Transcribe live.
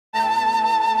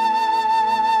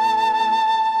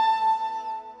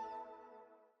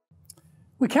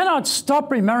We cannot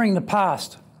stop remembering the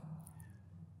past.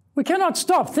 We cannot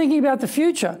stop thinking about the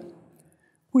future.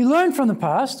 We learn from the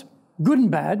past, good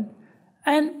and bad,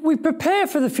 and we prepare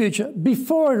for the future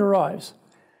before it arrives.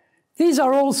 These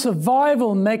are all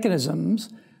survival mechanisms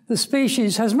the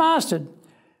species has mastered.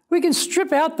 We can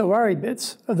strip out the worry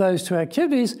bits of those two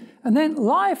activities, and then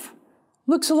life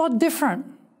looks a lot different.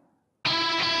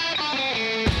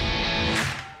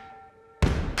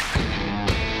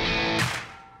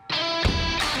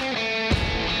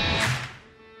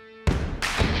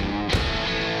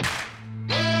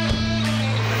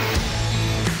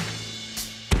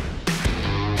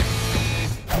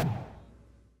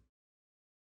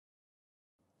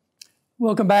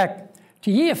 Welcome back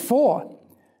to Year 4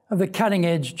 of the Cutting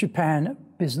Edge Japan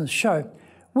Business Show,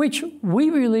 which we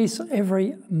release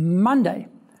every Monday.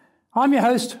 I'm your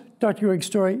host, Dr. Greg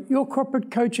Story, your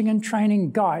corporate coaching and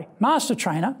training guy, master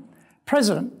trainer,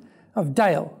 president of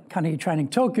Dale Carnegie Training,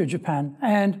 Tokyo, Japan,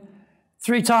 and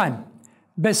 3-time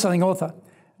best-selling author.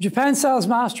 Japan Sales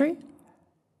Mastery,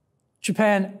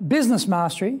 Japan Business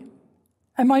Mastery,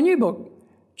 and my new book,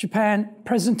 Japan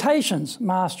Presentations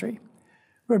Mastery.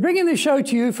 We're bringing this show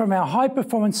to you from our High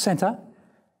Performance Center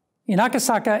in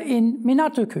Akasaka in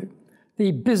Minato-ku,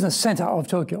 the business center of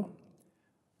Tokyo.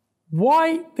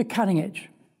 Why the cutting edge?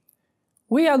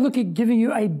 We are giving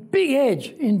you a big edge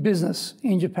in business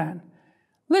in Japan.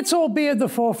 Let's all be at the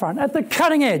forefront, at the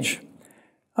cutting edge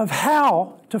of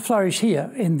how to flourish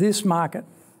here in this market.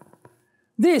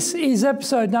 This is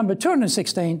episode number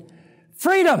 216.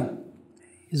 Freedom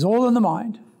is all in the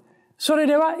mind. それ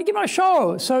では行きまし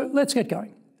ょう. So let's get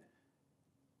going.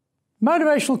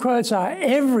 Motivational quotes are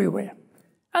everywhere,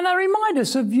 and they remind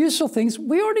us of useful things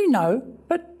we already know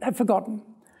but have forgotten.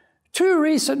 2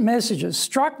 recent messages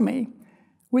struck me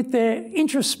with their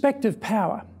introspective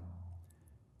power.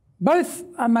 Both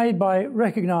are made by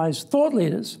recognized thought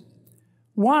leaders.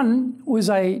 One was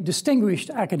a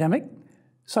distinguished academic,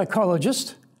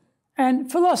 psychologist,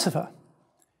 and philosopher.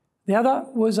 The other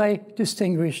was a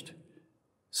distinguished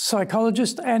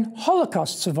psychologist and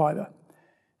Holocaust survivor.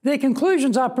 Their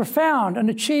conclusions are profound and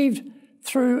achieved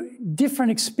through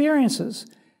different experiences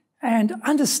and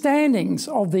understandings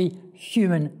of the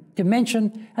human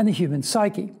dimension and the human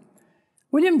psyche.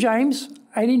 William James,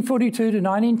 1842 to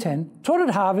 1910, taught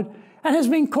at Harvard and has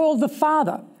been called the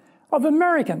father of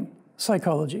American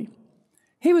psychology.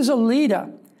 He was a leader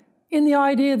in the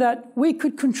idea that we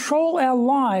could control our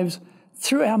lives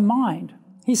through our mind.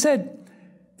 He said,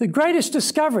 "The greatest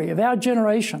discovery of our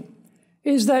generation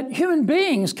is that human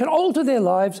beings can alter their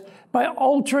lives by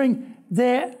altering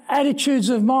their attitudes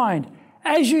of mind.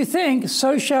 As you think,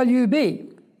 so shall you be."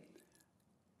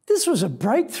 This was a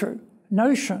breakthrough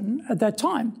notion at that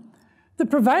time. The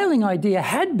prevailing idea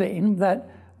had been that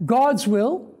God's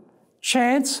will,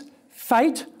 chance,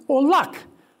 fate, or luck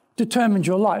determined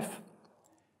your life.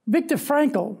 Viktor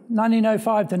Frankl,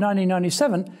 1905 to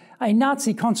 1997, a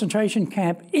Nazi concentration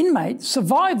camp inmate,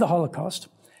 survived the Holocaust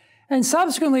and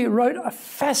subsequently wrote a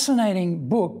fascinating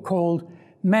book called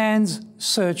Man's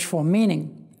Search for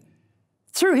Meaning.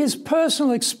 Through his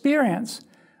personal experience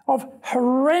of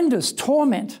horrendous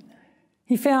torment,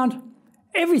 he found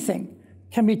everything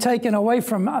can be taken away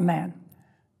from a man,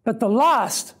 but the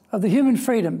last of the human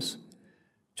freedoms,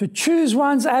 to choose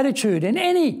one's attitude in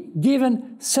any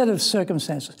given set of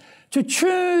circumstances, to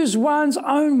choose one's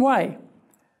own way.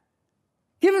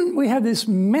 Given we have this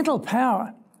mental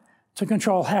power to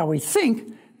control how we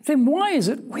think, then why is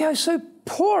it we are so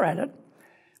poor at it?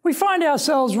 We find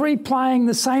ourselves replaying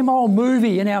the same old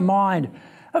movie in our mind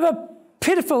of a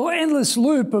pitiful, endless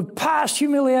loop of past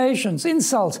humiliations,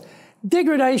 insults,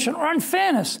 degradation, or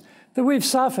unfairness that we've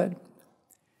suffered.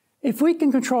 If we can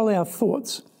control our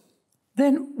thoughts,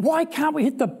 then why can't we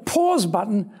hit the pause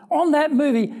button on that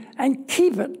movie and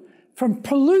keep it from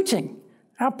polluting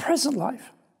our present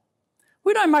life?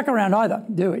 We don't muck around either,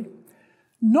 do we?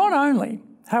 Not only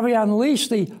have we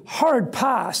unleashed the horrid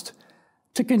past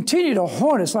to continue to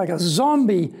haunt us like a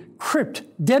zombie crypt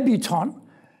debutante,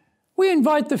 we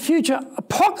invite the future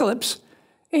apocalypse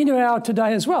into our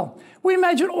today as well. We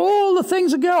imagine all the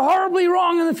things that go horribly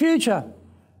wrong in the future.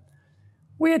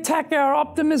 We attack our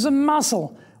optimism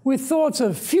muscle with thoughts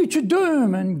of future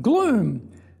doom and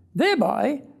gloom,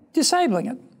 thereby disabling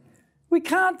it. We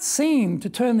can't seem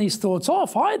to turn these thoughts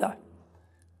off either.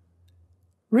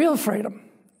 Real freedom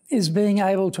is being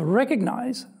able to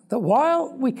recognize that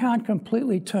while we can't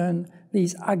completely turn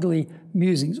these ugly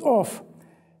musings off,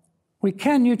 we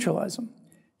can neutralize them.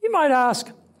 You might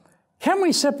ask, can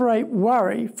we separate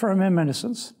worry from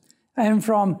reminiscence and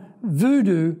from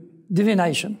voodoo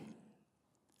divination?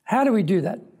 How do we do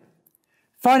that?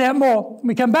 Find out more when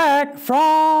we come back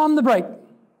from the break.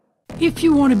 If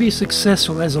you want to be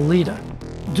successful as a leader,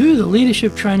 do the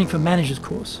Leadership Training for Managers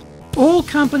course. All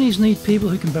companies need people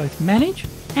who can both manage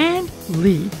and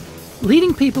lead.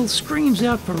 Leading people screams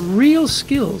out for real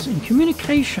skills in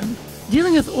communication,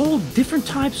 dealing with all different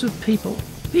types of people,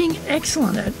 being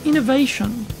excellent at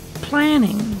innovation,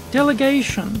 planning,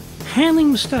 delegation,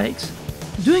 handling mistakes,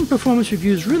 doing performance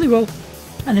reviews really well,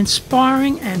 and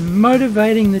inspiring and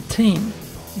motivating the team.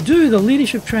 Do the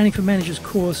Leadership Training for Managers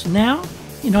course now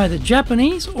in either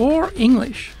Japanese or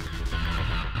English.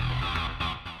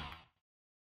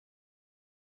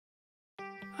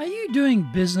 Are you doing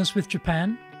business with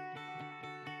Japan?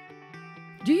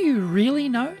 Do you really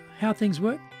know how things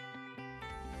work?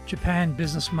 Japan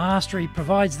Business Mastery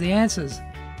provides the answers.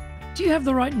 Do you have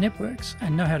the right networks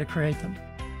and know how to create them?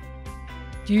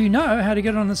 Do you know how to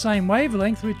get on the same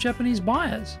wavelength with Japanese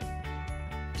buyers?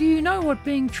 Do you know what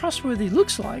being trustworthy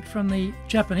looks like from the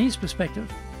Japanese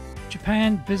perspective?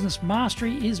 Japan Business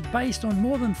Mastery is based on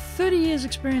more than 30 years'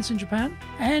 experience in Japan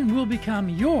and will become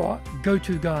your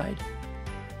go-to guide.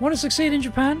 Want to succeed in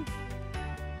Japan?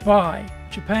 Buy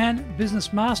Japan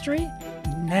Business Mastery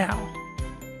now.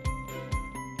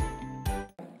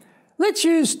 Let's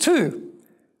use two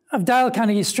of Dale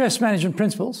Carnegie's stress management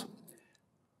principles.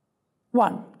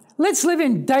 1. Let's live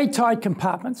in day-tight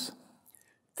compartments.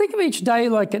 Think of each day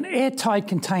like an airtight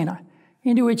container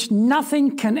into which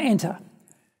nothing can enter.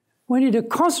 We need to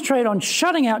concentrate on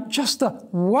shutting out just the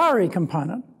worry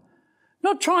component,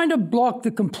 not trying to block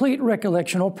the complete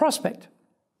recollection or prospect.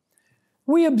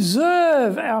 We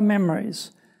observe our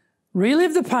memories,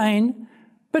 relive the pain,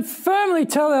 but firmly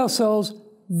tell ourselves,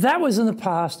 that was in the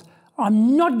past,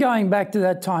 I'm not going back to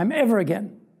that time ever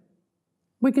again.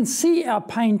 We can see our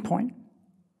pain point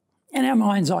in our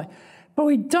mind's eye, but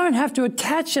we don't have to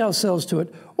attach ourselves to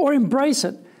it or embrace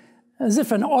it as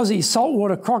if an Aussie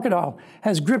saltwater crocodile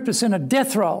has gripped us in a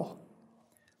death roll.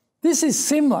 This is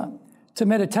similar to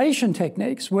meditation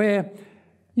techniques where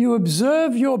you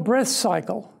observe your breath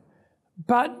cycle,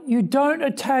 but you don't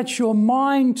attach your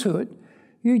mind to it.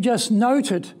 You just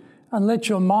note it and let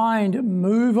your mind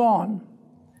move on.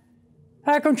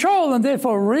 Our control, and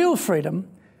therefore real freedom,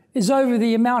 is over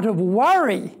the amount of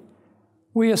worry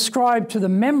we ascribe to the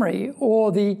memory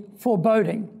or the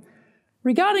foreboding.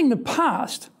 Regarding the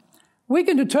past, we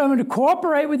can determine to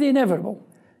cooperate with the inevitable,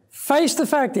 face the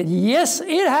fact that, yes,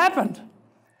 it happened,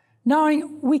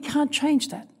 knowing we can't change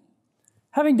that.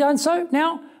 Having done so,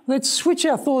 now let's switch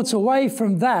our thoughts away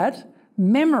from that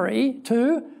memory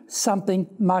to something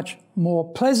much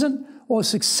more pleasant or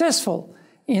successful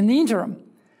in the interim.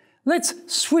 Let's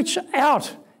switch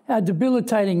out our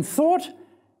debilitating thought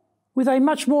with a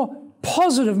much more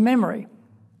positive memory.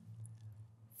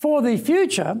 For the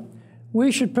future,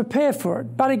 we should prepare for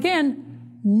it, but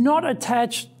again, not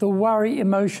attach the worry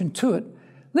emotion to it.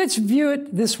 Let's view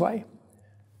it this way.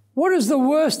 What is the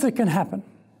worst that can happen?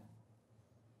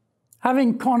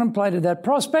 Having contemplated that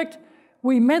prospect,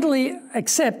 we mentally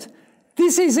accept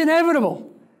this is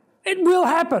inevitable. It will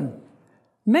happen.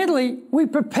 Mentally, we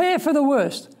prepare for the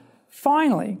worst.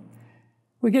 Finally,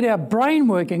 we get our brain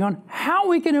working on how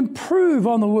we can improve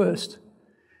on the worst.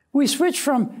 We switch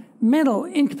from mental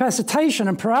incapacitation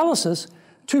and paralysis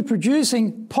to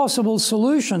producing possible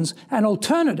solutions and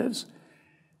alternatives.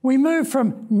 We move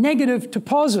from negative to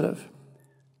positive.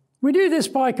 We do this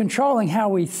by controlling how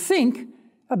we think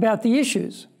about the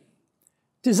issues.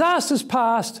 Disasters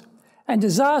past and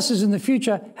disasters in the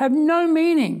future have no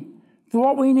meaning for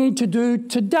what we need to do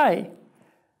today.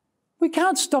 We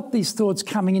can't stop these thoughts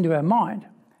coming into our mind.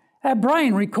 Our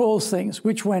brain recalls things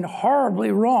which went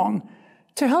horribly wrong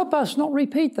to help us not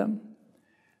repeat them.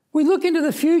 We look into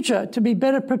the future to be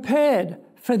better prepared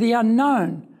for the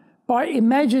unknown by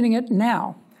imagining it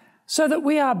now, so that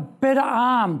we are better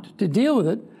armed to deal with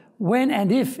it when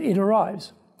and if it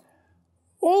arrives.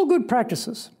 All good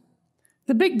practices.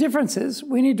 The big difference is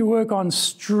we need to work on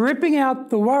stripping out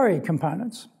the worry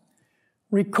components.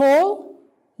 Recall,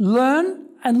 learn,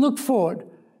 and look forward.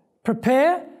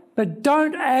 Prepare, but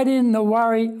don't add in the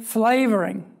worry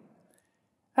flavouring.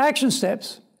 Action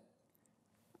steps.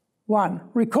 1.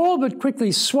 Recall but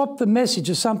quickly swap the message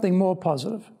to something more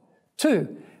positive.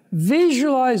 2.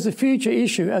 Visualise the future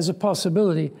issue as a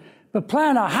possibility, but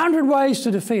plan 100 ways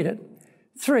to defeat it.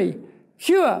 3.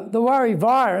 Cure the worry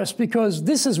virus, because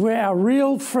this is where our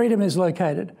real freedom is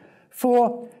located.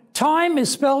 4. Time is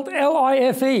spelled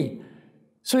L-I-F-E.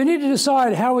 So we need to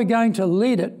decide how we're going to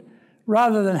lead it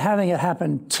rather than having it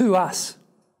happen to us.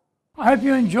 I hope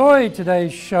you enjoyed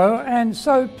today's show, and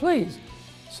so please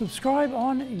subscribe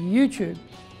on YouTube.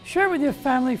 Share it with your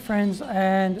family, friends,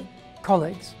 and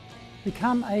colleagues.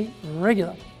 become a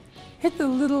regular. Hit the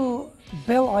little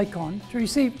bell icon to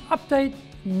receive update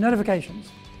notifications.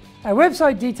 Our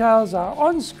website details are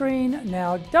on screen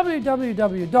now,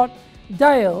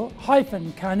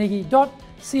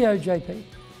 www.dale-carnegie.cojp.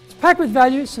 It's packed with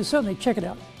value, so certainly check it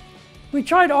out. We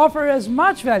try to offer as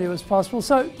much value as possible,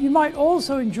 so you might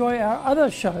also enjoy our other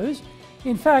shows.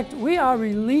 In fact, we are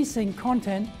releasing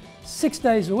content 6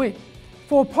 days a week.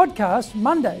 For podcasts,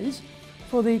 Mondays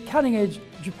for the Cutting Edge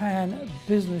Japan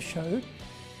Business Show,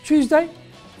 Tuesday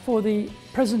for the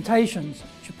Presentations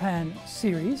Japan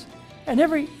series, and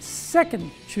every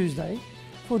second Tuesday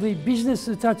for the Business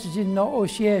Tatsujin no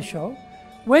Oshie Show,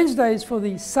 Wednesdays for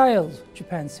the Sales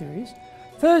Japan series,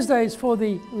 Thursdays for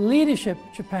the Leadership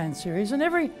Japan series, and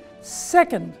every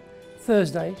second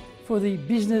Thursday for the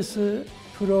Business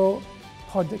Pro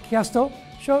Podcast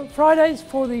Show, Fridays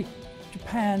for the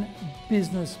Japan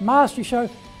Business Mastery Show,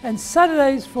 and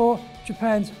Saturdays for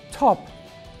Japan's top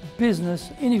business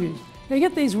interviews. Now, you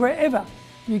get these wherever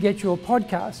you get your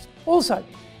podcast. Also,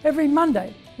 every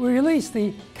Monday we release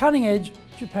the Cutting Edge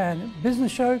Japan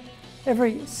Business Show.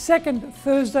 Every second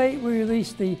Thursday we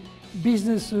release the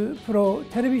Business Pro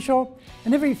Television Show,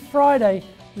 and every Friday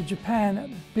the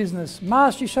Japan Business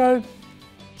Mastery Show.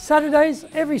 Saturdays,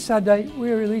 every Saturday,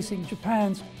 we are releasing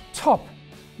Japan's top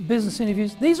business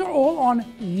interviews. These are all on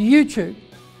YouTube.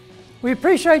 We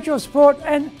appreciate your support,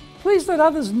 and please let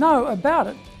others know about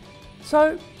it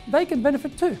so they can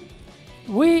benefit too.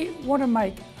 We want to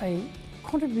make a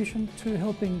contribution to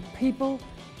helping people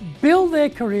build their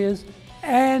careers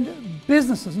and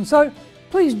businesses, and so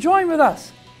please join with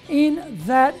us in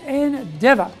that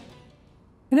endeavor.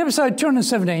 In episode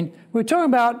 217, we're talking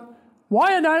about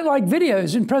why I don't like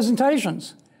videos in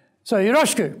presentations. So,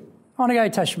 yoroshiku onegai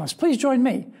itashimasu. Please join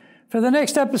me for the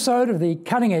next episode of the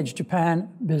Cutting Edge Japan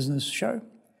Business Show.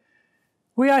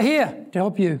 We are here to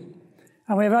help you,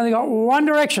 and we've only got one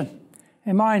direction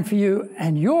in mind for you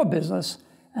and your business,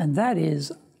 and that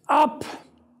is up.